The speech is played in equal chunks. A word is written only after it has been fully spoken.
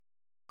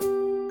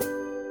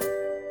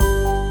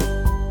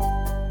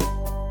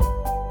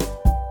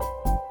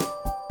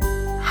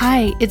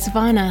Hi, it's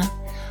Vana.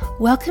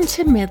 Welcome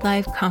to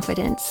Midlife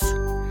Confidence.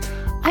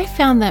 I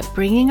found that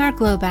bringing our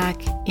glow back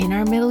in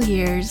our middle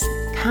years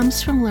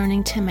comes from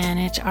learning to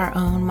manage our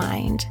own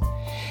mind.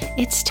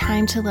 It's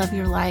time to love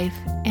your life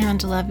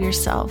and love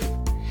yourself.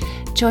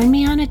 Join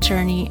me on a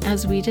journey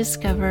as we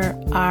discover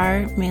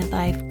our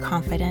midlife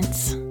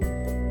confidence.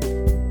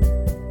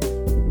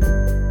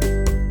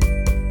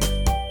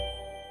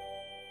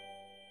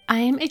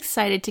 I am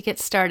excited to get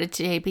started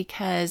today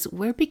because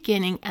we're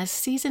beginning a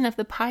season of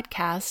the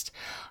podcast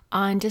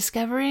on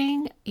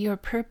discovering your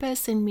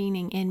purpose and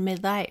meaning in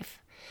midlife.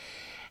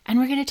 And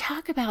we're going to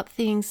talk about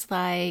things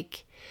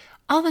like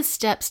all the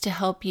steps to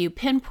help you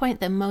pinpoint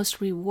the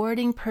most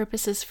rewarding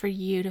purposes for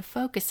you to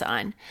focus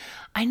on.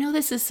 I know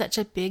this is such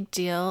a big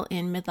deal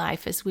in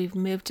midlife as we've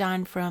moved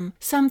on from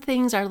some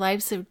things, our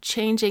lives are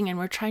changing, and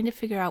we're trying to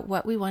figure out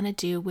what we want to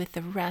do with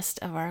the rest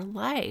of our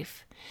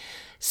life.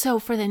 So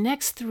for the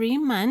next 3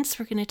 months,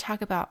 we're going to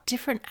talk about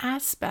different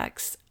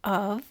aspects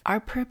of our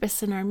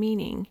purpose and our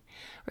meaning.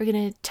 We're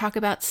going to talk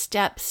about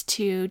steps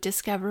to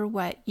discover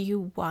what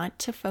you want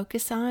to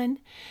focus on.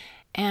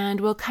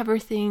 And we'll cover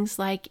things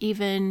like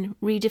even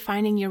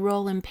redefining your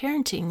role in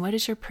parenting. What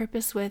is your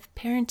purpose with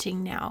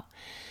parenting now?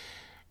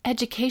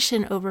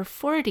 Education over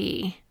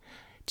 40,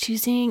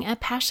 choosing a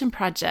passion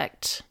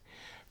project,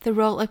 the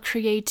role of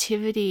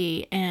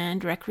creativity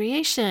and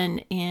recreation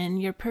in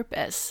your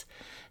purpose,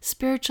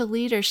 spiritual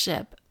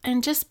leadership,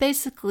 and just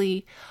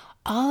basically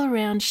all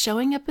around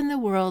showing up in the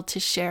world to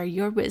share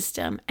your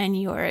wisdom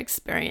and your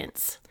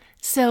experience.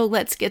 So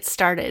let's get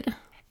started.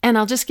 And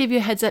I'll just give you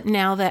a heads up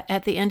now that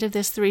at the end of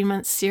this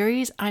 3-month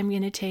series, I'm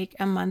going to take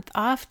a month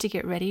off to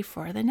get ready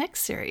for the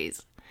next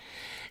series.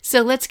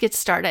 So let's get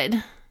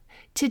started.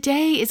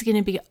 Today is going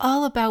to be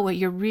all about what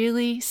you're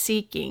really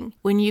seeking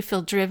when you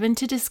feel driven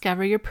to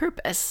discover your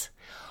purpose.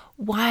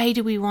 Why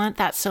do we want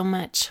that so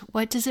much?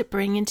 What does it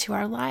bring into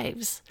our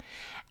lives?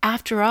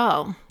 After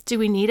all, do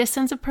we need a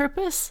sense of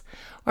purpose?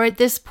 Or at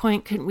this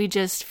point, couldn't we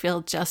just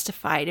feel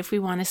justified if we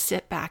want to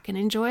sit back and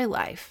enjoy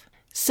life?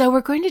 So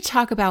we're going to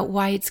talk about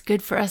why it's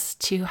good for us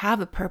to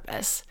have a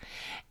purpose.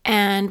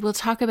 And we'll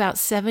talk about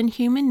 7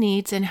 human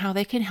needs and how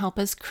they can help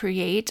us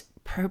create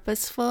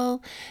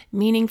purposeful,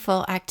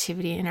 meaningful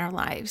activity in our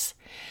lives.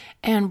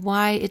 And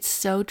why it's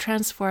so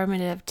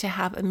transformative to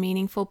have a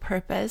meaningful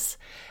purpose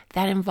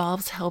that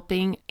involves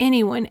helping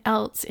anyone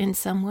else in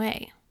some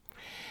way.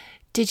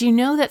 Did you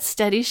know that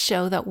studies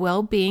show that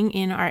well-being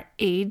in our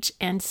age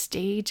and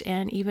stage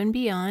and even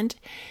beyond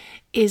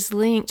is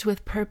linked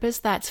with purpose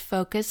that's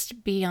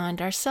focused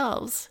beyond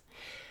ourselves?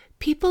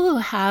 People who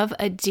have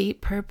a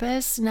deep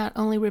purpose not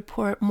only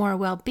report more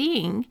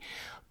well-being,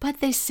 but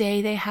they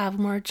say they have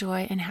more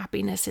joy and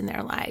happiness in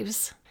their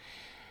lives.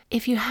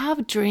 If you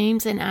have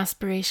dreams and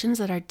aspirations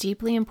that are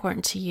deeply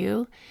important to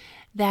you,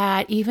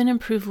 that even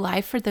improve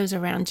life for those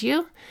around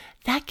you,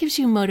 that gives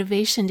you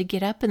motivation to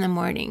get up in the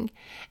morning.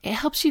 It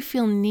helps you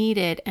feel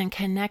needed and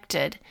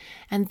connected.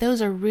 And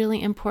those are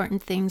really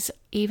important things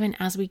even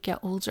as we get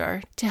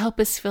older to help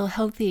us feel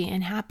healthy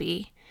and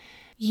happy.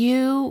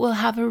 You will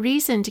have a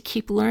reason to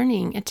keep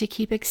learning and to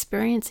keep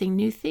experiencing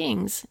new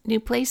things, new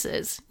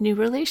places, new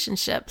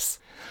relationships.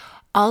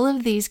 All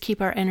of these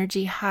keep our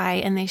energy high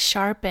and they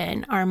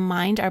sharpen our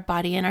mind, our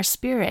body, and our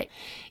spirit,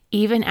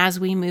 even as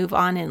we move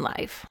on in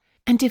life.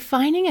 And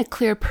defining a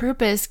clear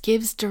purpose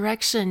gives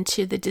direction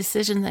to the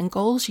decisions and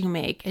goals you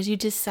make as you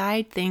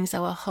decide things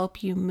that will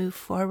help you move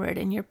forward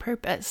in your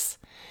purpose.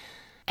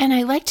 And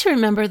I like to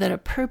remember that a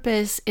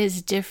purpose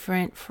is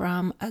different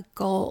from a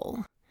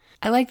goal.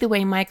 I like the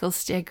way Michael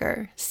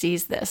Steger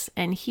sees this,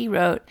 and he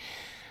wrote,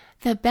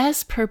 "The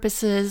best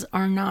purposes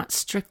are not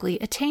strictly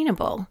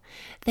attainable.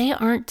 They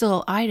aren't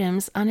dull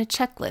items on a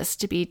checklist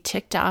to be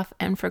ticked off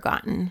and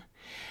forgotten.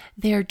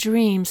 They're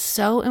dreams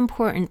so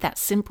important that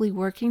simply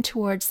working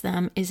towards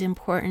them is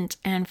important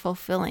and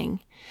fulfilling.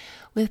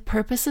 With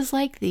purposes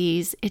like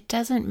these, it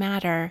doesn't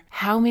matter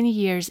how many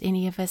years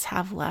any of us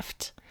have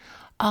left.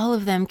 All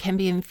of them can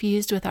be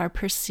infused with our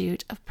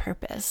pursuit of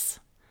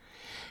purpose."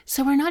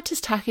 So we're not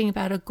just talking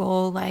about a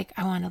goal like,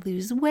 I want to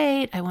lose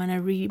weight, I want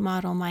to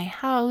remodel my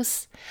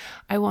house,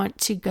 I want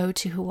to go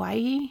to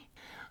Hawaii.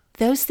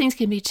 Those things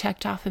can be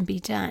checked off and be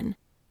done.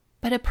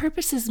 But a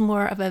purpose is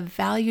more of a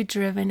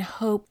value-driven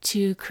hope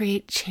to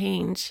create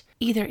change,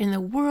 either in the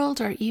world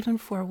or even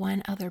for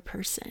one other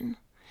person.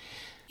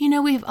 You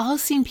know, we've all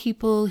seen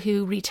people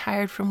who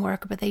retired from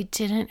work, but they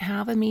didn't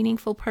have a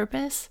meaningful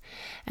purpose,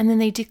 and then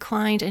they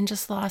declined and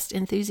just lost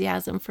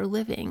enthusiasm for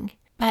living.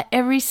 But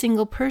every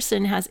single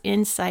person has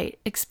insight,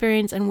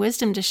 experience, and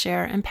wisdom to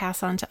share and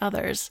pass on to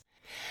others.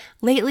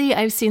 Lately,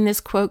 I've seen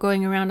this quote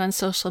going around on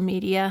social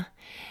media,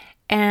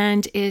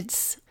 and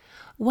it's,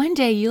 "One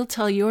day you'll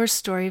tell your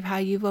story of how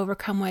you've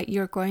overcome what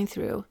you're going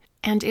through,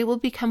 and it will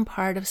become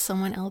part of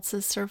someone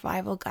else's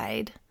survival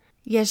guide."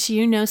 Yes,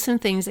 you know some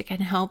things that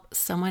can help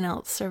someone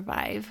else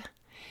survive.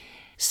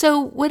 So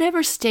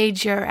whatever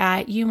stage you're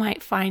at, you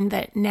might find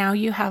that now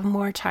you have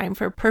more time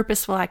for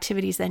purposeful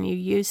activities than you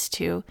used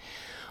to,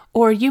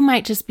 Or you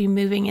might just be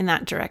moving in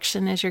that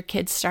direction as your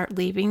kids start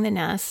leaving the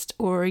nest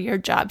or your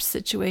job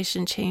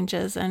situation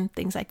changes and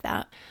things like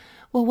that.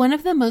 Well, one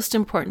of the most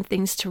important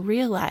things to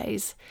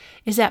realize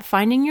is that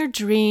finding your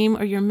dream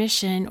or your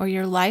mission or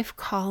your life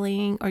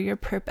calling or your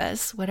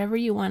purpose, whatever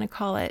you want to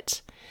call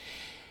it,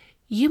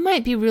 you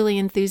might be really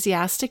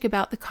enthusiastic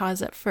about the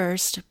cause at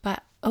first,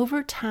 but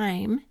over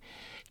time,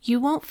 you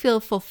won't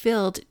feel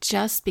fulfilled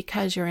just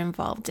because you're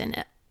involved in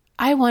it.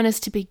 I want us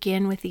to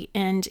begin with the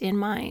end in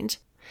mind.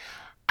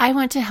 I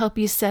want to help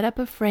you set up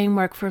a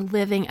framework for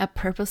living a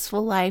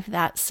purposeful life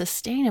that's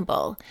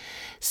sustainable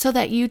so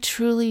that you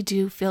truly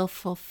do feel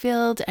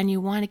fulfilled and you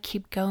want to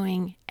keep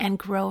going and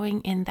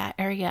growing in that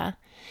area.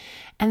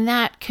 And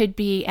that could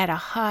be at a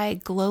high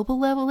global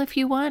level if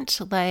you want,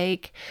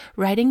 like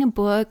writing a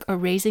book or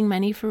raising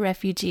money for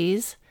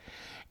refugees.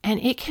 And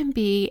it can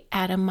be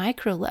at a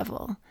micro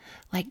level,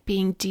 like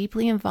being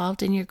deeply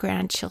involved in your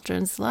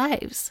grandchildren's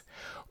lives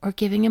or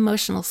giving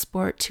emotional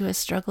support to a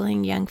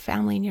struggling young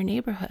family in your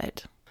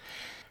neighborhood.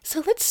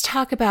 So let's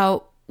talk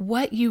about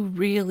what you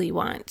really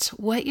want,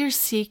 what you're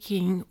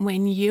seeking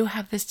when you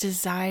have this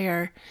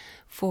desire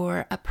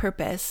for a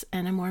purpose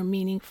and a more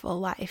meaningful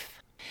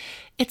life.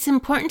 It's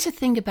important to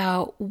think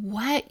about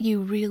what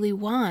you really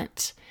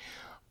want.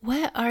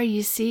 What are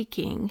you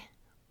seeking?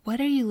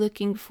 What are you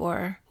looking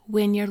for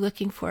when you're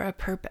looking for a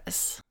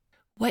purpose?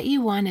 What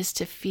you want is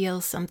to feel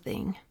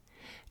something,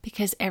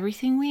 because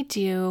everything we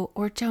do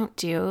or don't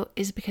do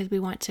is because we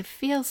want to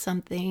feel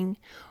something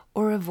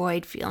or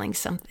avoid feeling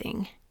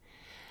something.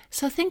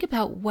 So think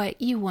about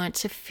what you want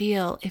to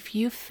feel if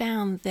you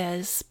found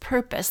this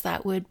purpose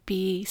that would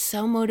be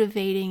so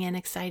motivating and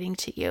exciting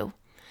to you.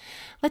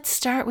 Let's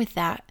start with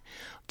that.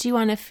 Do you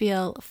want to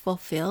feel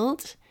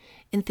fulfilled,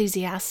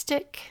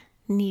 enthusiastic,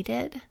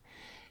 needed?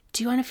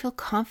 Do you want to feel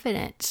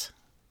confident?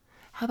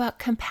 How about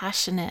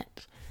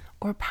compassionate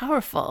or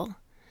powerful?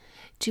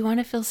 Do you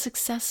want to feel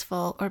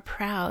successful or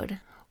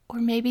proud? Or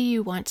maybe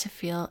you want to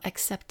feel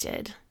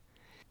accepted.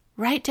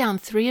 Write down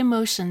 3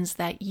 emotions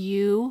that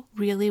you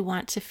really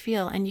want to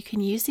feel, and you can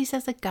use these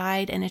as a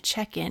guide and a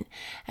check-in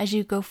as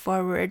you go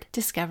forward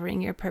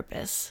discovering your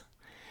purpose.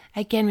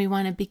 Again, we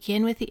want to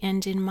begin with the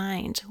end in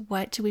mind.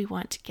 What do we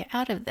want to get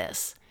out of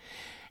this?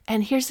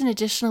 And here's an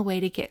additional way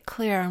to get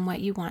clear on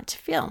what you want to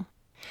feel.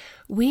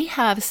 We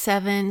have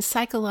 7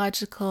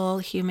 psychological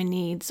human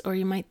needs, or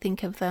you might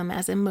think of them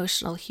as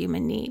emotional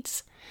human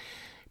needs.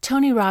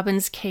 Tony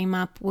Robbins came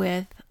up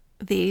with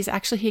these.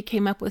 Actually, he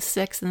came up with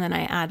 6, and then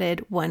I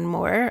added one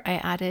more. I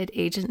added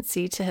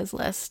agency to his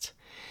list.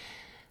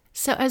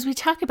 So as we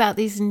talk about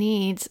these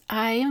needs,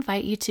 I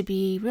invite you to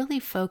be really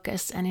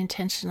focused and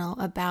intentional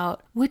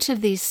about which of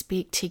these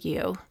speak to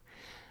you.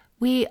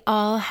 We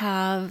all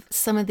have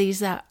some of these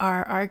that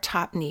are our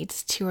top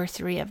needs, 2 or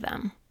 3 of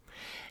them.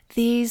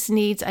 These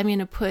needs I'm going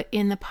to put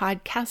in the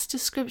podcast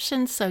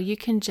description, so you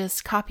can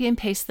just copy and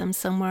paste them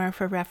somewhere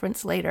for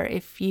reference later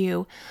if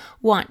you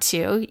want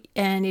to,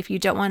 and if you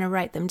don't want to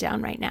write them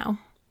down right now.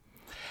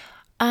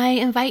 I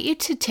invite you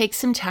to take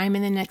some time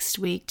in the next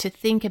week to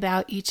think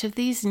about each of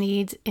these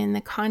needs in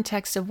the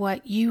context of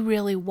what you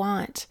really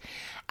want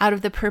out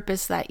of the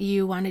purpose that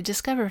you want to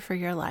discover for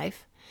your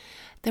life.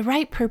 The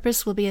right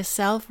purpose will be a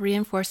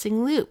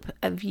self-reinforcing loop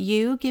of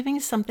you giving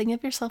something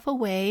of yourself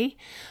away,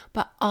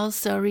 but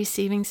also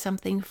receiving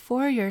something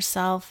for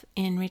yourself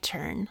in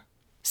return.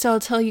 So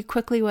I'll tell you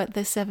quickly what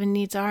the 7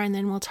 needs are, and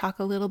then we'll talk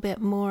a little bit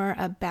more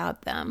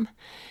about them.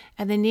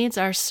 And the needs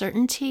are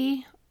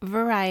certainty,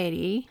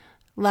 variety,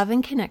 love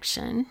and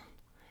connection,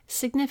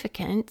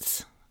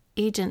 significance,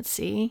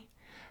 agency,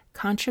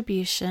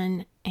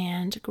 contribution,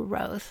 and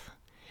growth.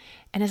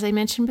 And as I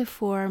mentioned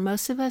before,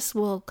 most of us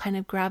will kind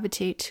of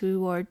gravitate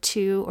toward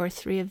 2 or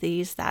 3 of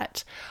these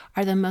that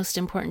are the most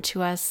important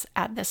to us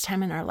at this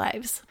time in our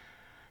lives.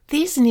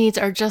 These needs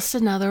are just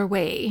another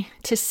way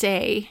to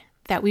say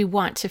that we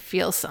want to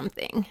feel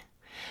something.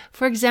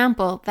 For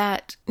example,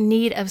 that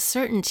need of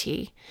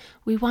certainty,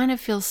 we want to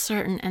feel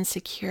certain and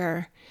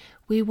secure.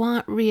 We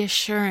want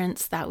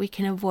reassurance that we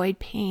can avoid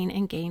pain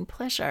and gain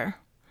pleasure.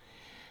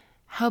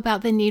 How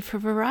about the need for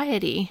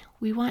variety?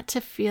 We want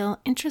to feel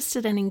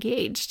interested and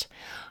engaged.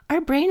 Our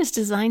brain is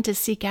designed to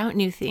seek out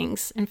new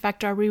things. In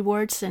fact, our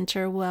reward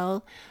center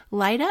will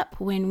light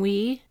up when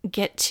we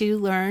get to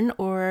learn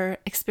or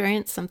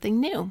experience something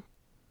new.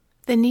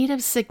 The need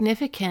of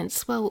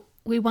significance, well,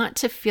 we want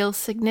to feel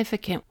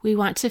significant. We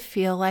want to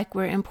feel like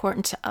we're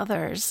important to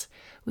others.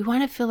 We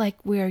want to feel like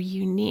we're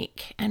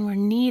unique and we're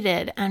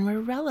needed and we're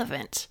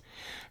relevant.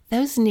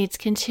 Those needs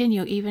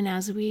continue even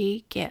as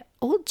we get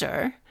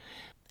older.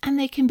 And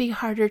they can be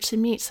harder to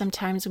meet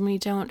sometimes when we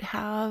don't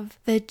have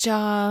the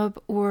job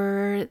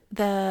or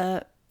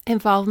the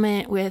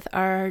involvement with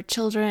our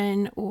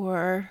children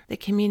or the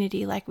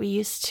community like we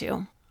used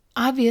to.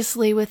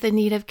 Obviously, with the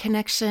need of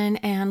connection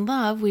and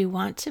love, we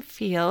want to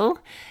feel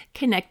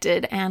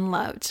connected and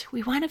loved.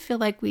 We want to feel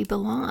like we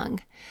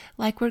belong,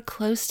 like we're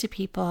close to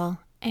people.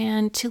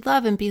 And to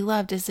love and be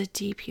loved is a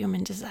deep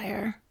human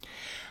desire.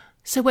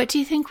 So what do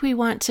you think we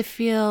want to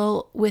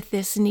feel with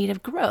this need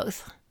of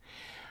growth?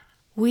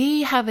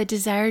 We have a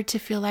desire to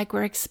feel like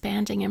we're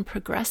expanding and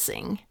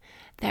progressing,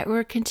 that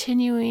we're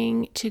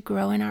continuing to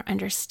grow in our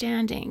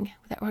understanding,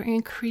 that we're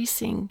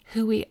increasing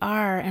who we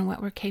are and what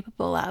we're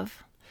capable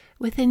of.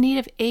 With the need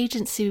of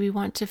agency, we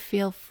want to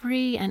feel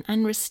free and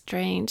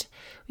unrestrained.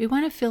 We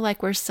want to feel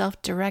like we're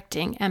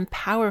self-directing and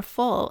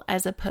powerful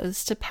as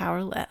opposed to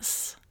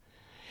powerless.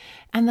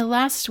 And the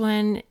last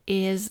one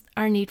is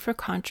our need for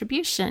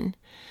contribution,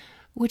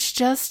 which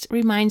just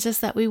reminds us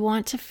that we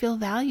want to feel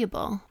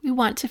valuable. We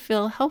want to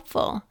feel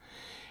helpful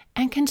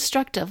and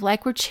constructive,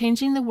 like we're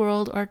changing the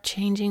world or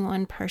changing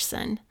one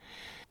person.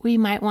 We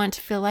might want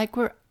to feel like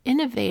we're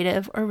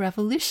innovative or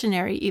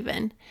revolutionary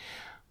even,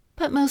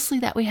 but mostly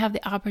that we have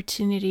the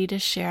opportunity to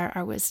share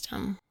our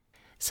wisdom.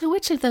 So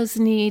which of those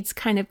needs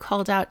kind of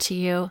called out to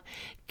you?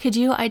 Could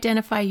you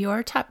identify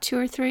your top 2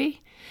 or 3?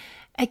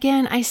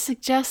 Again, I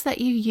suggest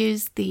that you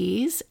use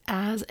these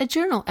as a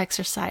journal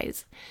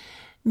exercise.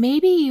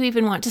 Maybe you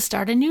even want to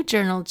start a new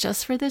journal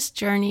just for this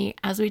journey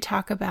as we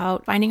talk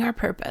about finding our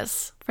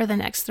purpose for the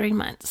next 3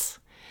 months.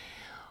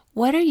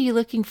 What are you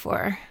looking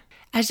for?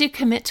 As you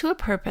commit to a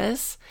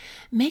purpose,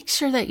 make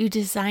sure that you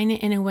design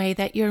it in a way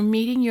that you're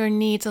meeting your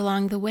needs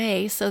along the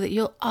way so that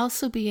you'll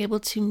also be able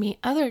to meet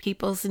other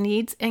people's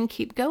needs and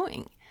keep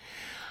going.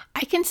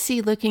 I can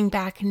see looking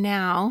back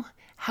now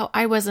how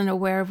I wasn't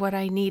aware of what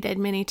I needed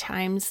many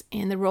times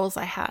in the roles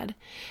I had,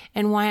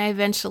 and why I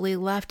eventually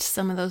left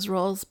some of those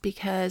roles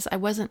because I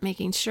wasn't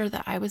making sure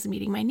that I was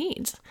meeting my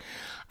needs.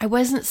 I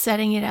wasn't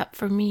setting it up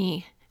for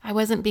me. I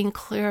wasn't being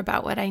clear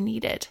about what I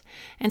needed.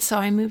 And so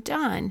I moved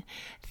on,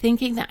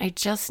 thinking that I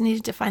just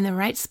needed to find the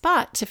right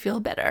spot to feel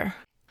better.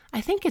 I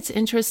think it's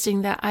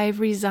interesting that I've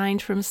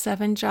resigned from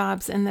 7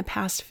 jobs in the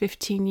past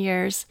 15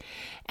 years,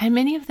 and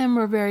many of them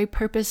were very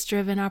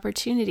purpose-driven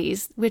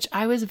opportunities, which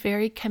I was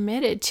very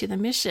committed to the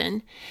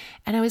mission,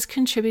 and I was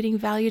contributing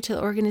value to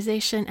the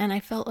organization, and I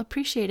felt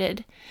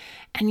appreciated.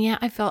 And yet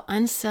I felt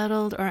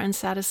unsettled or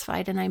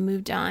unsatisfied, and I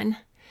moved on.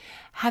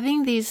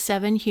 Having these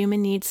 7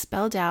 human needs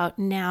spelled out,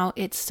 now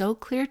it's so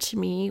clear to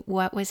me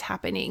what was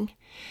happening.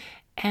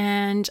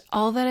 And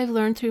all that I've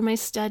learned through my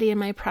study and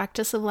my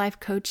practice of life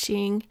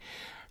coaching,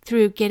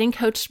 through getting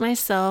coached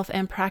myself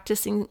and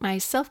practicing my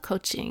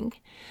self-coaching,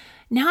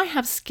 now I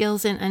have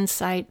skills and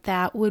insight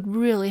that would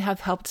really have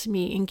helped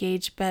me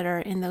engage better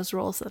in those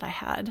roles that I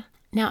had.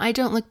 Now, I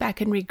don't look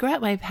back and regret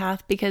my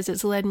path because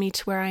it's led me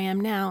to where I am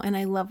now, and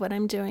I love what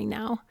I'm doing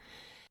now.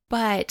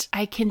 But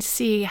I can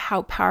see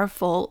how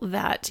powerful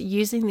that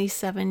using these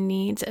 7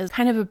 needs as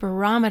kind of a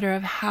barometer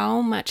of how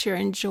much you're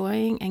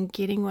enjoying and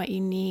getting what you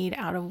need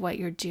out of what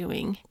you're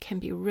doing can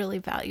be really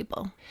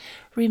valuable.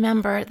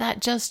 Remember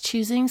that just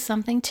choosing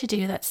something to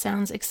do that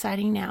sounds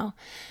exciting now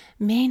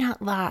may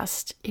not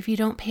last if you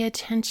don't pay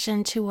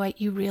attention to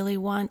what you really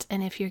want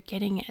and if you're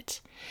getting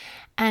it.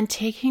 And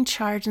taking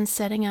charge and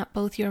setting up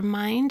both your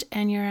mind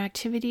and your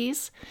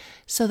activities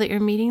so that you're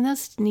meeting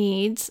those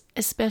needs,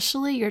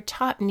 especially your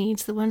top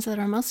needs, the ones that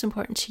are most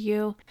important to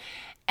you,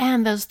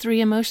 and those 3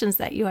 emotions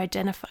that you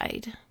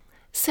identified.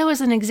 So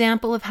as an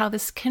example of how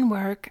this can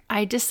work,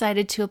 I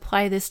decided to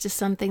apply this to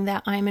something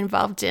that I'm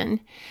involved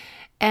in.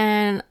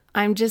 And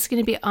I'm just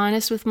going to be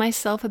honest with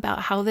myself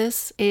about how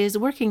this is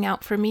working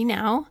out for me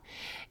now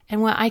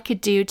and what I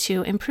could do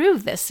to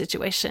improve this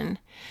situation.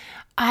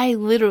 I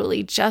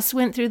literally just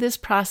went through this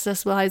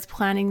process while I was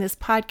planning this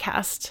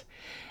podcast.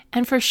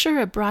 And for sure,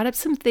 it brought up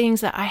some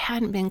things that I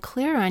hadn't been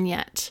clear on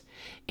yet.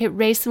 It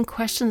raised some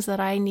questions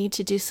that I need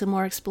to do some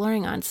more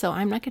exploring on. So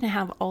I'm not going to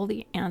have all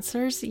the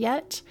answers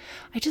yet.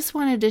 I just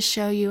wanted to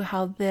show you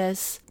how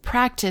this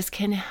practice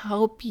can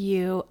help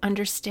you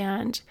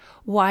understand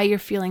why you're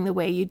feeling the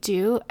way you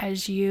do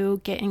as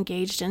you get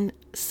engaged in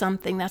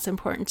something that's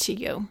important to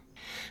you.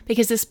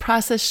 Because this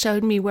process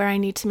showed me where I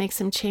need to make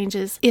some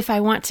changes if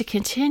I want to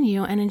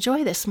continue and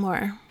enjoy this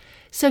more.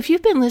 So if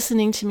you've been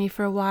listening to me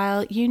for a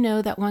while, you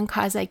know that one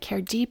cause I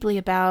care deeply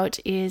about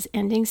is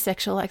ending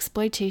sexual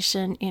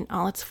exploitation in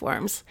all its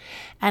forms,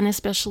 and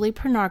especially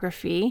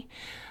pornography,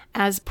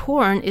 as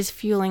porn is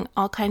fueling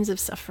all kinds of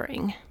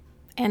suffering.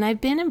 And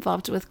I've been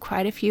involved with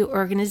quite a few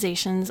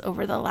organizations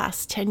over the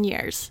last 10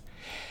 years.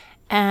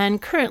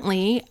 And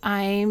currently,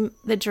 I'm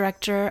the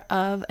director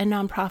of a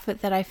nonprofit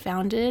that I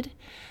founded.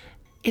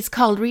 It's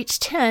called Reach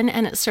 10,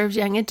 and it serves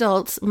young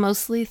adults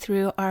mostly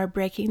through our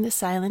Breaking the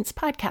Silence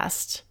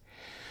podcast.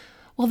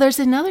 Well, there's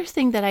another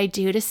thing that I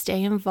do to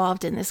stay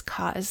involved in this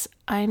cause.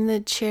 I'm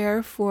the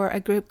chair for a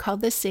group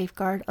called the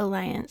Safeguard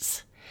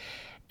Alliance.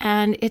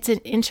 And it's an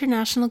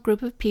international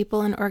group of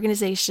people and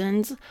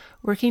organizations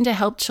working to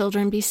help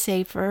children be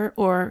safer,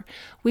 or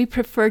we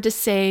prefer to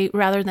say,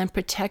 rather than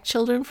protect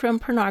children from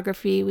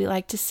pornography, we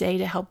like to say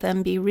to help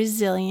them be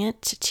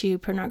resilient to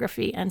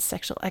pornography and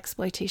sexual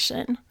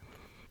exploitation.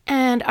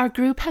 And our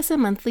group has a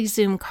monthly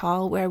Zoom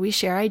call where we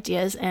share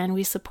ideas and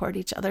we support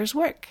each other's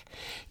work.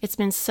 It's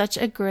been such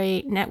a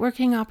great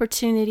networking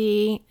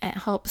opportunity. It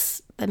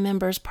helps the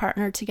members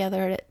partner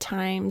together at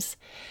times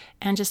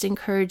and just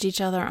encourage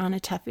each other on a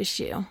tough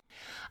issue.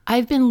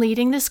 I've been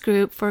leading this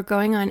group for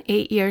going on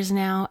 8 years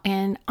now,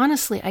 and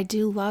honestly, I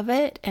do love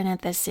it. And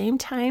at the same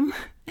time,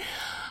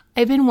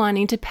 I've been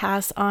wanting to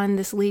pass on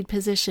this lead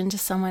position to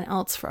someone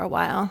else for a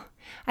while.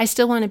 I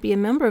still want to be a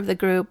member of the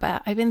group,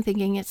 but I've been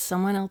thinking it's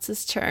someone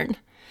else's turn.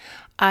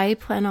 I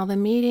plan all the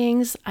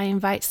meetings, I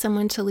invite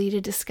someone to lead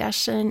a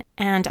discussion,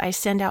 and I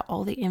send out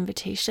all the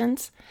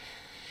invitations.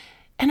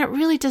 And it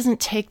really doesn't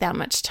take that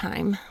much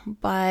time,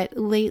 but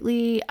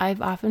lately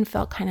I've often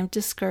felt kind of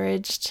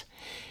discouraged.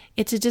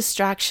 It's a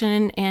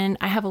distraction, and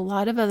I have a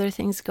lot of other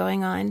things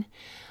going on.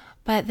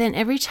 But then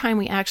every time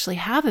we actually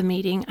have a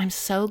meeting, I'm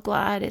so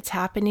glad it's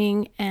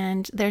happening,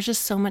 and there's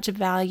just so much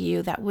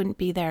value that wouldn't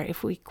be there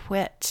if we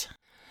quit.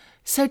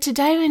 So to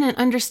dive in and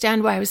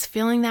understand why I was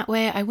feeling that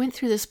way, I went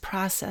through this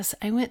process.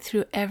 I went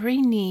through every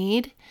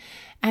need,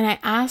 and I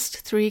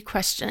asked 3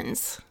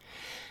 questions.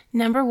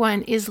 Number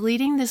 1, is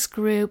leading this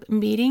group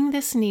meeting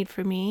this need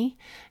for me?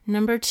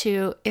 Number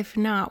 2, if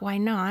not, why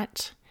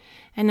not?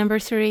 And number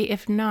 3,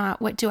 if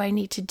not, what do I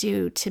need to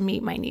do to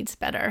meet my needs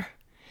better?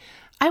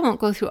 I won't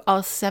go through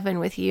all 7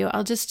 with you.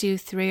 I'll just do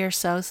 3 or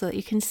so that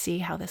you can see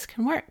how this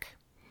can work.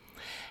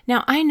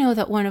 Now, I know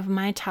that one of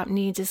my top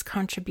needs is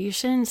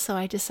contribution, so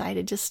I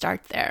decided to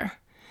start there.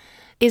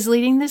 Is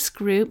leading this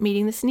group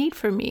meeting this need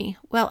for me?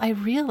 Well, I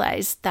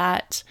realized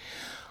that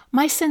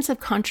my sense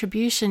of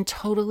contribution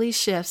totally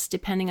shifts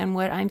depending on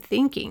what I'm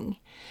thinking.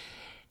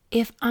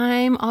 If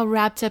I'm all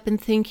wrapped up in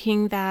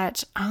thinking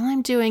that all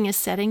I'm doing is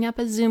setting up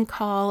a Zoom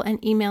call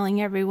and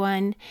emailing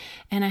everyone,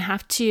 and I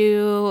have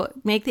to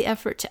make the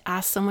effort to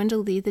ask someone to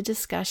lead the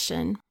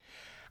discussion,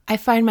 I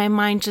find my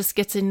mind just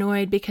gets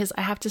annoyed because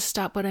I have to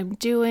stop what I'm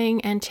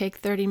doing and take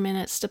 30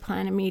 minutes to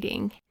plan a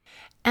meeting.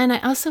 And I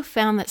also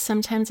found that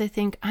sometimes I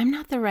think I'm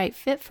not the right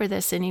fit for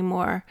this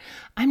anymore.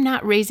 I'm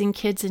not raising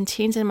kids and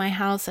teens in my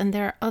house, and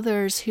there are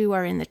others who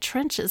are in the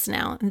trenches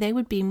now, and they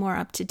would be more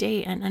up to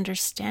date and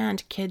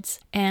understand kids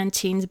and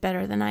teens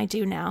better than I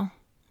do now.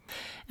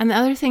 And the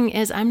other thing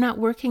is I'm not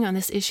working on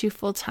this issue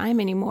full time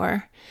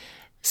anymore.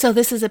 So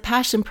this is a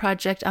passion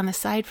project on the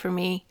side for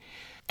me.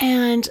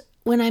 And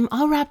when I'm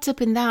all wrapped up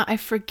in that, I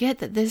forget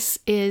that this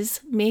is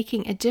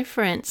making a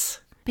difference.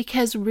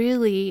 Because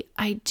really,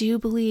 I do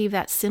believe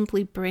that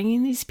simply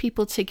bringing these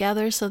people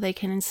together so they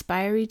can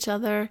inspire each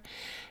other,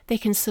 they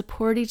can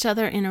support each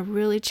other in a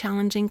really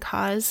challenging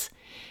cause,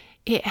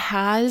 it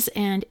has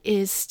and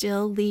is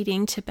still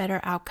leading to better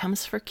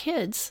outcomes for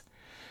kids.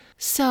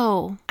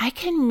 So I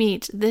can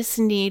meet this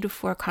need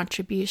for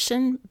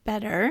contribution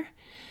better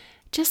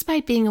just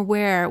by being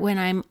aware when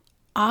I'm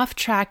off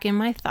track in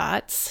my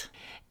thoughts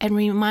and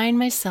remind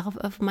myself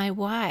of my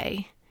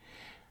why.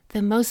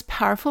 The most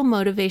powerful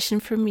motivation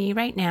for me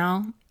right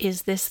now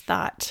is this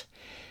thought.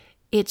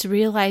 It's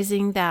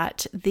realizing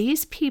that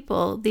these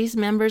people, these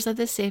members of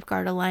the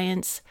Safeguard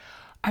Alliance,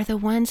 are the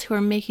ones who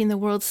are making the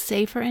world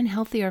safer and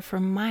healthier for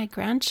my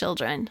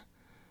grandchildren.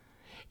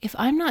 If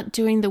I'm not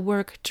doing the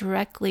work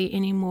directly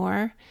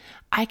anymore,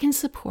 I can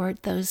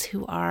support those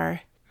who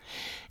are.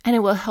 And it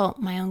will help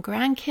my own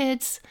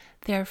grandkids,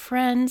 their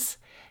friends,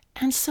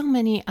 and so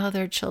many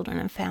other children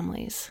and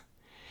families.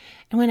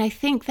 And when I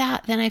think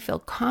that, then I feel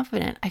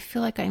confident. I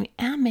feel like I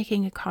am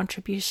making a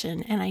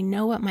contribution, and I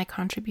know what my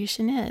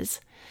contribution is.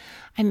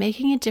 I'm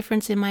making a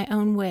difference in my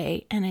own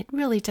way, and it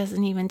really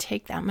doesn't even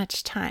take that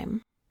much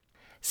time.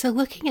 So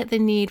looking at the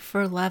need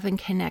for love and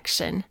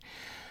connection,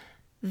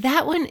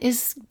 that one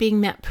is being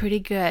met pretty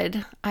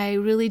good. I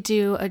really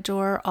do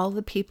adore all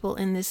the people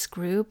in this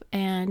group,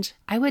 and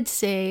I would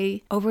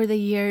say over the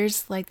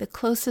years, like the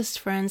closest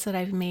friends that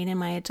I've made in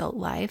my adult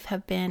life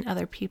have been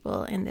other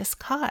people in this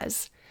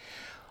cause.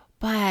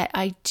 But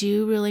I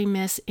do really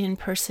miss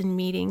in-person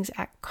meetings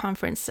at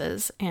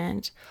conferences,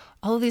 and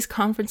all of these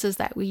conferences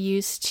that we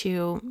used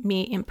to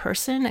meet in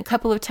person a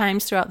couple of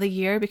times throughout the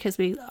year because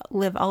we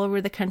live all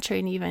over the country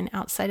and even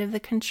outside of the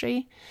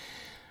country.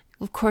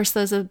 Of course,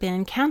 those have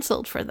been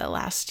canceled for the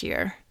last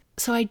year.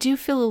 So I do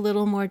feel a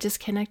little more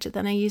disconnected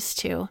than I used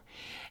to.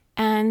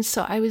 And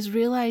so I was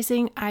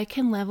realizing I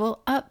can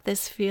level up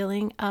this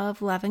feeling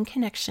of love and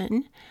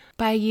connection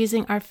by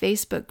using our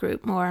Facebook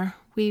group more.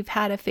 We've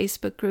had a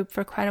Facebook group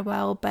for quite a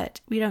while,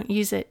 but we don't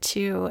use it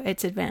to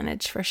its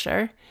advantage for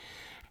sure.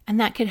 And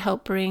that could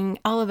help bring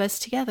all of us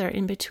together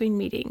in between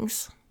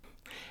meetings.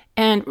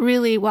 And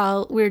really,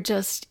 while we're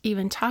just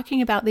even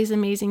talking about these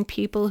amazing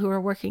people who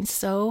are working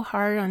so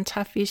hard on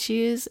tough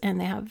issues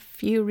and they have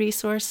few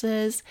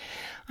resources,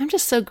 I'm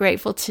just so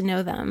grateful to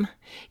know them.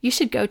 You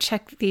should go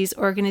check these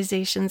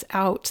organizations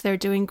out. They're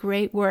doing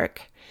great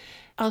work.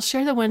 I'll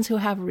share the ones who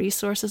have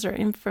resources or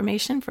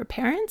information for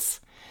parents.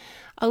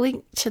 I'll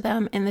link to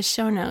them in the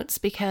show notes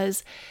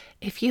because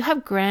if you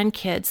have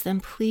grandkids,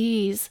 then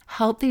please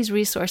help these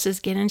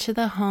resources get into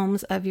the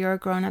homes of your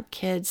grown-up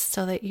kids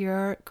so that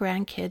your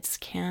grandkids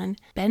can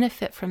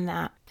benefit from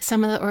that.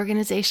 Some of the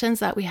organizations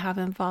that we have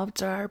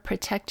involved are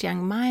Protect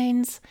Young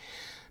Minds,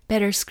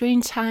 Better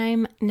Screen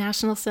Time,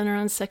 National Center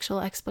on Sexual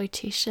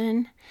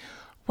Exploitation,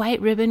 White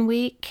Ribbon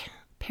Week,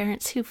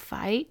 Parents Who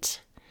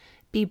Fight,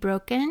 Be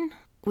Broken,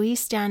 We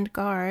Stand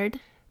Guard,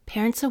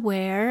 Parents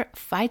Aware,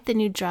 Fight the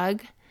New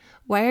Drug,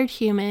 Wired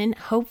Human,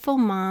 Hopeful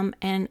Mom,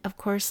 and of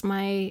course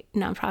my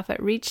nonprofit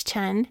Reach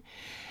 10.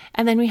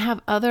 And then we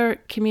have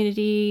other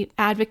community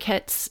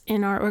advocates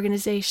in our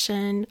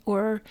organization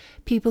or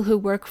people who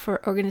work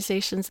for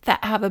organizations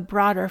that have a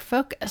broader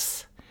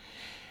focus.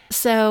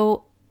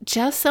 So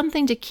just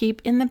something to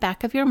keep in the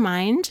back of your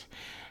mind.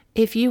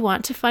 If you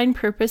want to find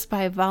purpose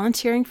by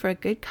volunteering for a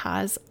good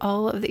cause,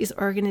 all of these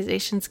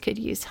organizations could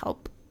use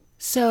help.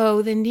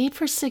 So the need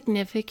for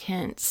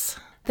significance.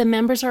 The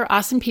members are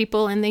awesome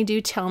people, and they do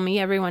tell me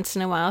every once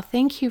in a while,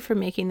 thank you for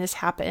making this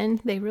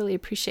happen. They really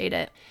appreciate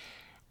it.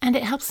 And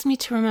it helps me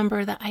to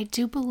remember that I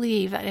do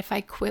believe that if I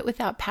quit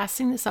without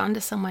passing this on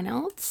to someone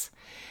else,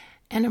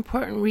 an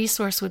important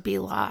resource would be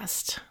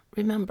lost.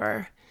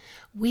 Remember,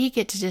 we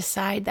get to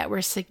decide that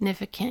we're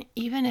significant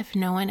even if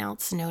no one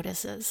else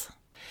notices.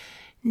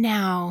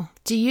 Now,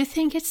 do you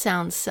think it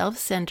sounds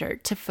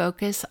self-centered to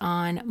focus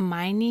on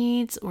my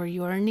needs or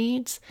your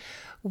needs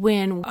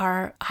when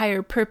our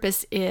higher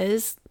purpose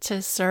is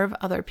to serve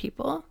other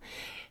people?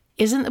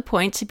 Isn't the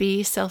point to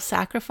be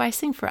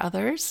self-sacrificing for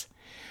others?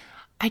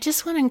 I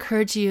just want to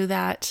encourage you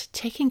that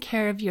taking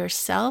care of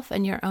yourself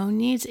and your own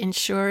needs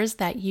ensures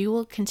that you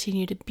will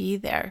continue to be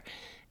there,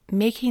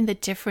 making the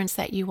difference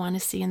that you want to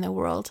see in the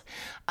world.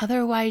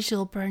 Otherwise,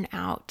 you'll burn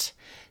out.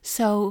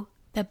 So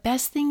the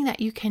best thing that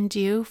you can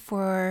do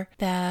for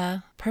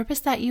the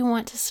purpose that you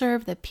want to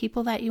serve, the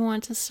people that you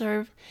want to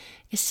serve,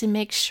 is to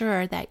make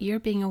sure that you're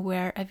being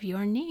aware of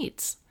your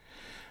needs.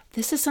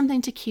 This is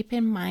something to keep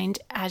in mind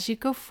as you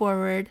go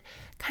forward,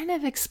 kind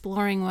of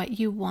exploring what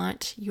you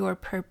want your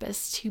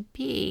purpose to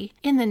be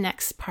in the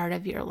next part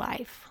of your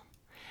life.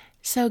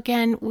 So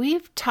again,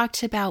 we've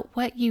talked about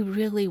what you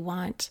really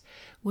want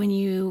when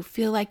you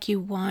feel like you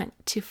want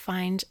to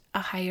find a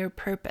higher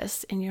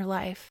purpose in your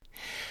life.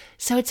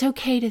 So it's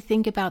okay to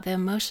think about the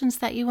emotions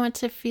that you want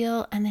to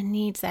feel and the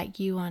needs that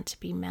you want to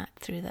be met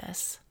through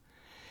this.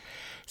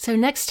 So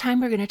next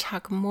time we're going to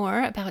talk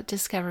more about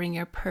discovering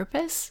your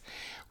purpose,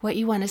 what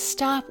you want to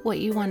stop, what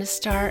you want to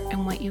start,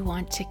 and what you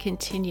want to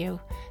continue.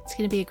 It's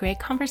going to be a great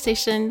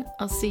conversation.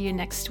 I'll see you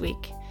next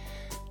week.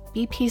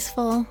 Be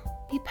peaceful,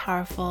 be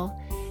powerful,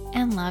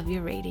 and love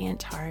your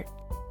radiant heart.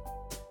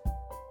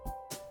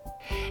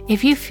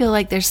 If you feel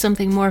like there's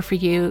something more for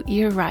you,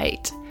 you're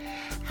right.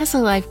 As a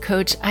life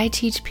coach, I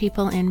teach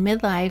people in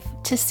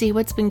midlife to see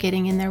what's been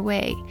getting in their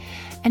way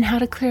and how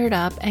to clear it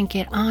up and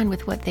get on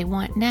with what they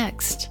want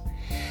next.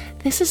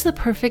 This is the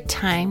perfect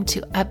time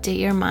to update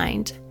your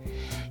mind.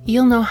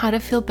 You'll know how to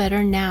feel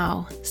better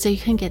now so you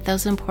can get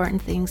those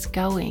important things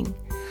going.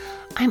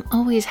 I'm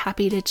always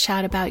happy to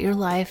chat about your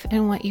life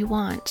and what you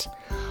want.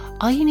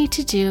 All you need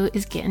to do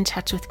is get in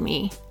touch with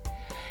me.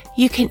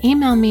 You can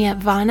email me at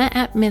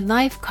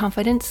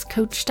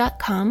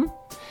vana@midlifeconfidencecoach.com.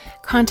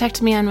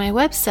 Contact me on my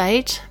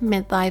website,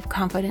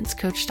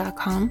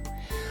 midlifeconfidencecoach.com,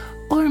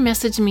 or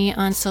message me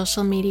on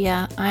social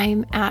media.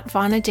 I'm at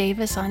Vana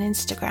Davis on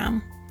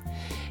Instagram.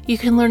 You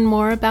can learn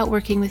more about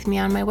working with me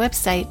on my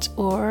website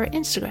or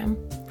Instagram.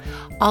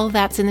 All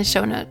that's in the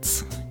show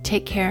notes.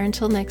 Take care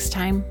until next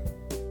time.